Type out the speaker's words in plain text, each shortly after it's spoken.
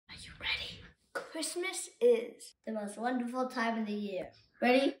Christmas is the most wonderful time of the year.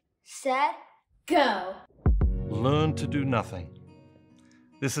 Ready, set, go. Learn to do nothing.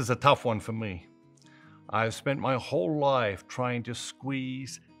 This is a tough one for me. I've spent my whole life trying to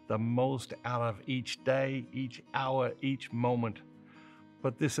squeeze the most out of each day, each hour, each moment.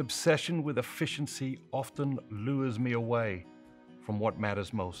 But this obsession with efficiency often lures me away from what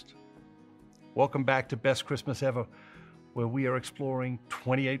matters most. Welcome back to Best Christmas Ever, where we are exploring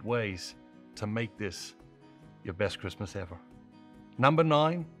 28 ways to make this your best Christmas ever. Number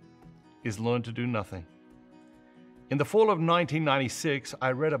 9 is learn to do nothing. In the fall of 1996,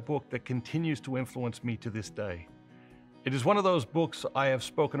 I read a book that continues to influence me to this day. It is one of those books I have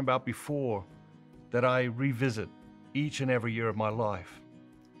spoken about before that I revisit each and every year of my life.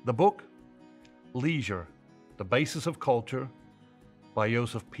 The book, Leisure, The Basis of Culture by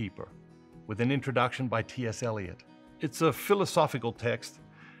Joseph Pieper, with an introduction by T.S. Eliot. It's a philosophical text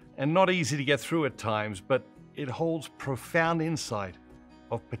and not easy to get through at times, but it holds profound insight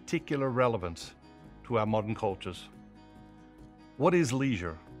of particular relevance to our modern cultures. What is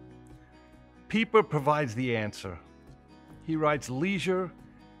leisure? Pieper provides the answer. He writes, leisure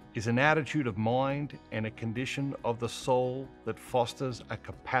is an attitude of mind and a condition of the soul that fosters a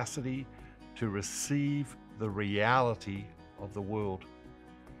capacity to receive the reality of the world.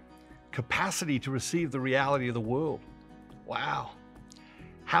 Capacity to receive the reality of the world. Wow.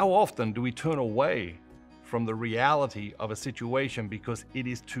 How often do we turn away from the reality of a situation because it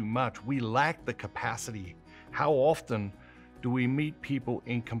is too much? We lack the capacity. How often do we meet people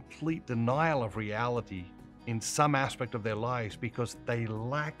in complete denial of reality in some aspect of their lives because they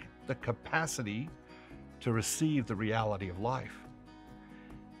lack the capacity to receive the reality of life?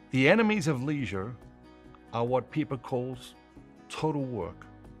 The enemies of leisure are what Pieper calls total work,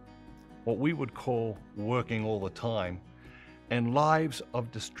 what we would call working all the time, and lives of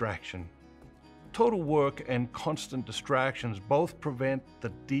distraction. Total work and constant distractions both prevent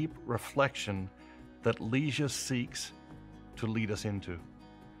the deep reflection that leisure seeks to lead us into.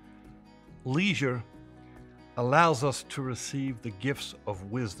 Leisure allows us to receive the gifts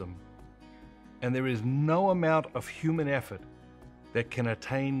of wisdom, and there is no amount of human effort that can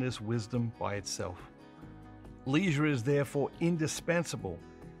attain this wisdom by itself. Leisure is therefore indispensable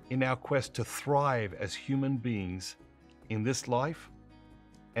in our quest to thrive as human beings in this life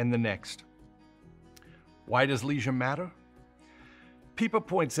and the next. Why does leisure matter? Pieper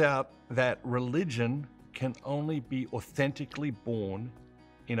points out that religion can only be authentically born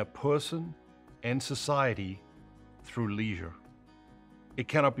in a person and society through leisure. It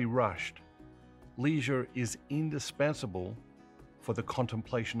cannot be rushed. Leisure is indispensable for the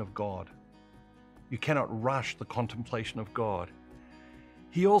contemplation of God. You cannot rush the contemplation of God.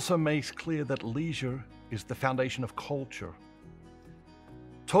 He also makes clear that leisure is the foundation of culture.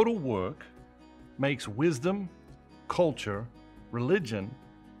 Total work makes wisdom, culture, religion,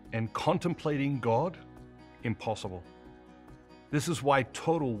 and contemplating God impossible. This is why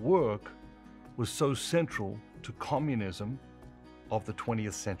total work was so central to communism of the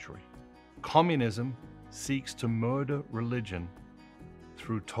 20th century. Communism seeks to murder religion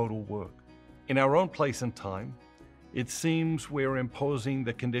through total work. In our own place and time, it seems we're imposing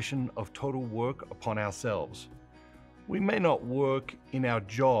the condition of total work upon ourselves. We may not work in our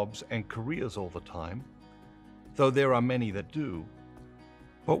jobs and careers all the time, though there are many that do.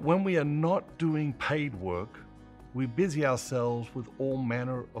 But when we are not doing paid work, we busy ourselves with all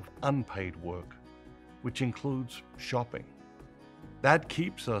manner of unpaid work, which includes shopping. That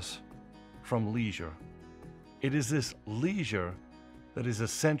keeps us from leisure. It is this leisure that is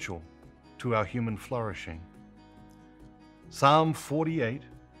essential to our human flourishing. Psalm 48,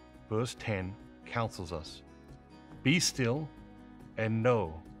 verse 10, counsels us, "Be still and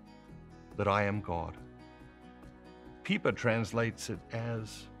know that I am God." Pieper translates it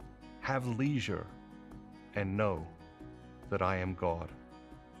as, "Have leisure and know that I am God."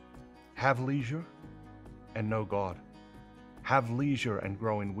 Have leisure and know God. Have leisure and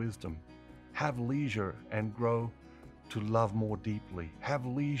grow in wisdom. Have leisure and grow to love more deeply. Have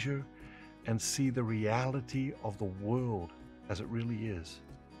leisure and see the reality of the world as it really is.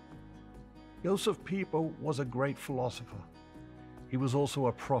 Joseph Pieper was a great philosopher. He was also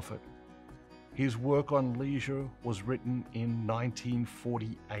a prophet. His work on leisure was written in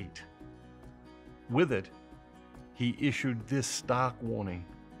 1948. With it, he issued this stark warning: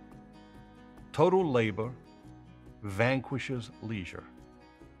 total labor vanquishes leisure.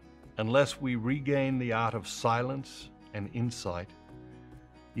 Unless we regain the art of silence and insight,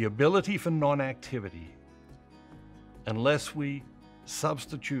 the ability for non-activity, unless we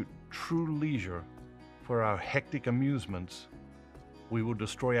substitute true leisure for our hectic amusements, we will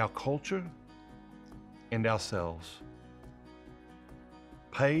destroy our culture and ourselves.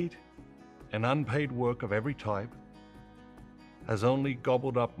 Paid and unpaid work of every type has only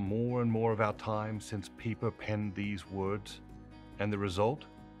gobbled up more and more of our time since Pieper penned these words, and the result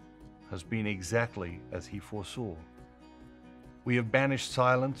has been exactly as he foresaw. We have banished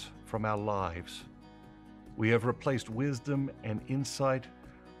silence from our lives. We have replaced wisdom and insight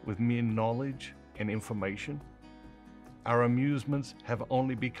with mere knowledge and information. Our amusements have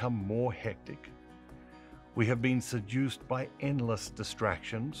only become more hectic. We have been seduced by endless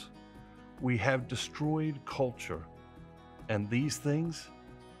distractions. We have destroyed culture, and these things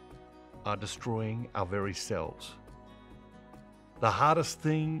are destroying our very selves. The hardest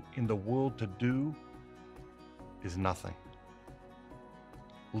thing in the world to do is nothing.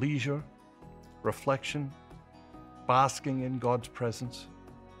 Leisure, reflection, basking in God's presence.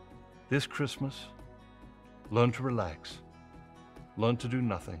 This Christmas, learn to relax, learn to do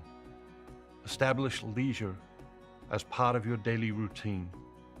nothing. Establish leisure as part of your daily routine.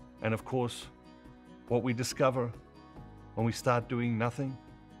 And of course, what we discover when we start doing nothing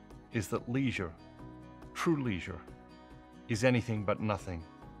is that leisure, true leisure, is anything but nothing.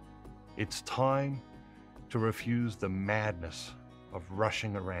 It's time to refuse the madness of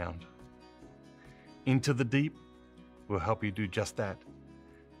rushing around. Into the Deep will help you do just that.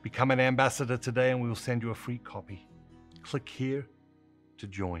 Become an ambassador today and we will send you a free copy. Click here to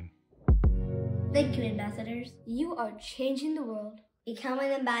join. Thank you, ambassadors. You are changing the world. Become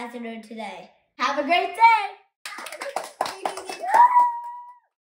an ambassador today. Have a great day!